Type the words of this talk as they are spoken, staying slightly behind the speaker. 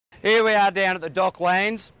Here we are down at the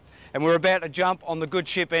Docklands and we're about to jump on the good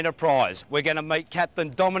ship Enterprise. We're going to meet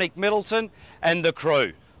Captain Dominic Middleton and the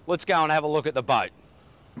crew. Let's go and have a look at the boat.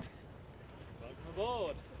 Welcome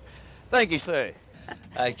aboard. Thank you, sir.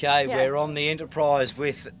 Okay, we're on the Enterprise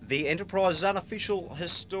with the Enterprise's unofficial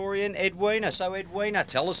historian, Edwina. So, Edwina,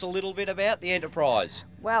 tell us a little bit about the Enterprise.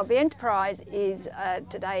 Well, the Enterprise is,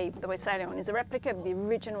 today, that we're sailing on, is a replica of the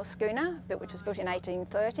original schooner, which was built in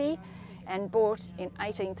 1830 and bought in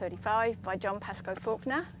 1835 by John Pascoe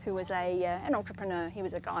Faulkner, who was an entrepreneur. He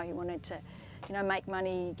was a guy who wanted to, make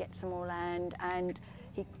money, get some more land, and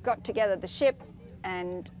he got together the ship,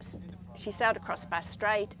 and she sailed across Bass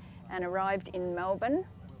Strait and arrived in Melbourne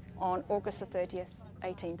on August the 30th,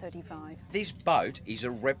 1835. This boat is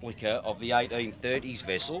a replica of the 1830s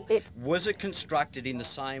vessel. Was it constructed in the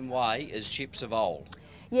same way as ships of old?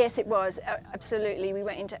 Yes, it was, absolutely. We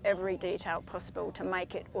went into every detail possible to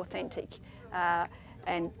make it authentic,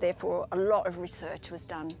 and therefore a lot of research was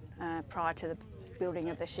done prior to the building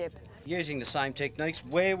of the ship. Using the same techniques,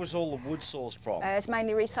 where was all the wood sourced from? It's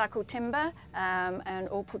mainly recycled timber and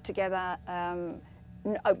all put together.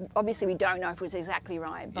 Obviously we don't know if it was exactly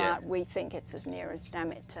right, but we think it's as near as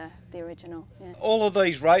damn it to the original. Yeah. All of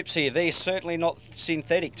these ropes here, they're certainly not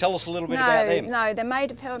synthetic. Tell us a little bit about them. No, they're made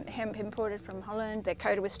of hemp imported from Holland. They're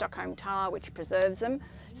coated with Stockholm tar, which preserves them.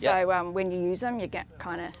 So when you use them, you get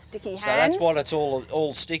kind of sticky hands. So that's why it's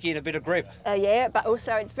all sticky and a bit of grip. Yeah, but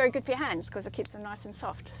also it's very good for your hands because it keeps them nice and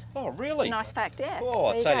soft. Oh, really? Nice fact, yeah. Oh,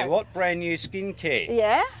 I'll tell you what, brand new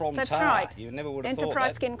skincare from that's tar. right. You never would have Enterprize thought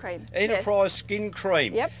that. Skin Cream. Enterprise Skin Cream.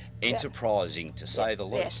 Yep. Enterprising, to say the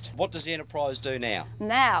least. What does the Enterprise do now?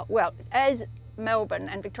 Now, well, as Melbourne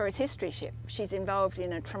and Victoria's history ship, she's involved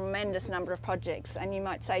in a tremendous number of projects, and you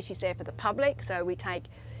might say she's there for the public, so we take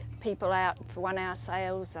people out for 1 hour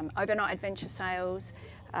sails, overnight adventure sails,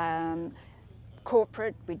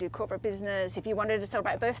 corporate, we do corporate business. If you wanted to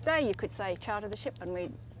celebrate a birthday, you could say charter the ship and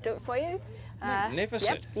we'd do it for you.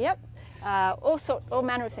 Magnificent. Yep. All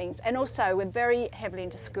manner of things. And also we're very heavily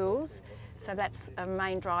into schools, so that's a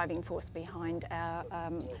main driving force behind our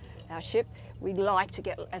ship. We like to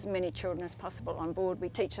get as many children as possible on board. We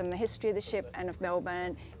teach them the history of the ship and of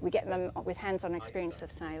Melbourne. We get them with hands-on experience of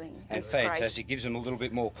sailing. And fantastic, gives them a little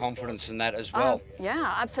bit more confidence in that as well.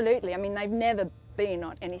 Yeah, absolutely. I mean, they've never been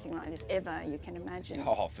on anything like this ever, you can imagine.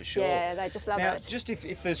 Oh, for sure. Yeah, they just love it. Now, just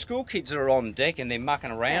if the school kids are on deck and they're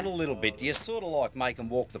mucking around a little bit, do you sort of like make them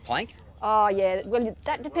walk the plank? Oh yeah, well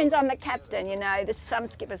that depends on the captain, There's some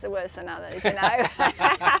skippers are worse than others, No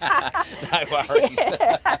worries.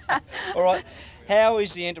 All right, how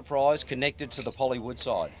is the Enterprise connected to the Polly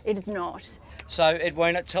Woodside? It is not. So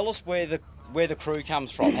Edwina, tell us where the crew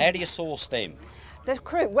comes from. How do you source them? The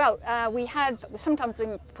crew, well, sometimes we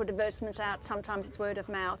put advertisements out, sometimes it's word of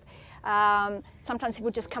mouth. Sometimes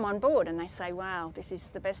people just come on board and they say, wow, this is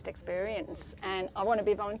the best experience and I want to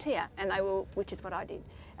be a volunteer, and they will, which is what I did,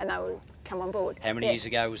 and they will come on board. How many years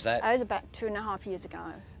ago was that? It was about 2.5 years ago.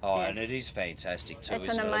 Oh, yes. And it is fantastic too, it's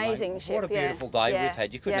isn't an amazing ship. What a beautiful day we've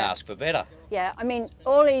had. You couldn't ask for better. Yeah, I mean,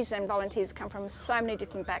 all these volunteers come from so many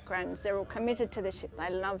different backgrounds. They're all committed to the ship. They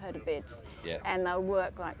love her to bits, and they'll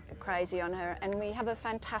work like crazy on her, and we have a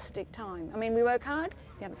fantastic time. I mean, we work hard,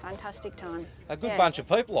 we have a fantastic time. A good bunch of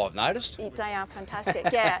people, I've noticed. They are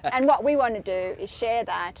fantastic, and what we want to do is share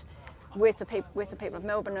that with the people of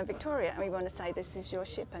Melbourne and Victoria, and we want to say this is your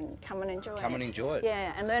ship and come and enjoy it. Come and enjoy it.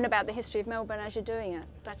 Yeah, and learn about the history of Melbourne as you're doing it.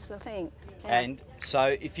 That's the thing. Yeah. And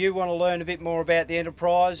so if you want to learn a bit more about the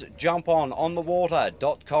Enterprise, jump on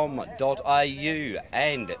onthewater.com.au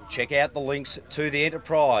and check out the links to the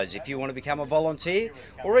Enterprise if you want to become a volunteer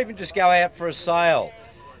or even just go out for a sail.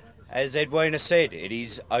 As Edwina said, it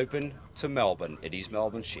is open to Melbourne. It is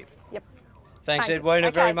Melbourne's ship. Yep. Thanks,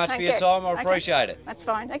 Edwina, very much for your time. I appreciate it. That's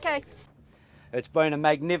fine. Okay. It's been a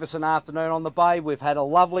magnificent afternoon on the bay. We've had a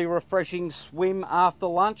lovely, refreshing swim after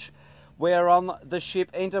lunch. We're on the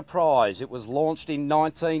ship Enterprise. It was launched in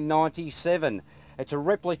 1997. It's a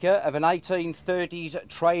replica of an 1830s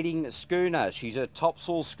trading schooner. She's a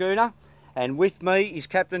topsail schooner. And with me is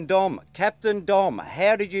Captain Dom. Captain Dom,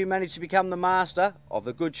 how did you manage to become the master of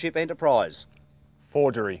the good ship Enterprise?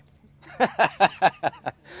 Forgery.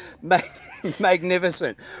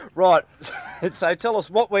 Magnificent. Right, so tell us,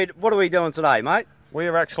 what are we doing today, mate? We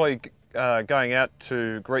are actually going out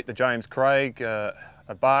to greet the James Craig, a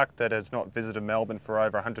barque that has not visited Melbourne for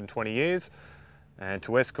over 120 years, and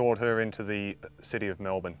to escort her into the city of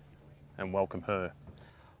Melbourne and welcome her.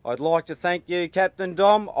 I'd like to thank you, Captain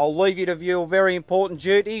Dom. I'll leave you to view your very important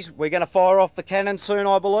duties. We're going to fire off the cannon soon,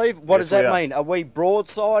 I believe. What does that mean? Are we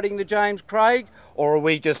broadsiding the James Craig, or are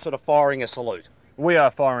we just sort of firing a salute? We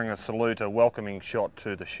are firing a salute, a welcoming shot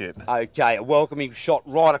to the ship. Okay, a welcoming shot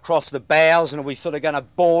right across the bows, and are we sort of going to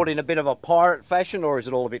board in a bit of a pirate fashion, or is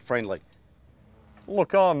it all a bit friendly?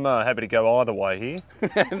 Look, I'm happy to go either way here.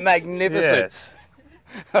 Magnificent. Yes.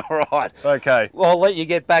 All right. Okay. Well, I'll let you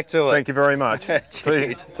get back to it. Thank you very much.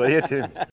 Cheers. See you, Tim.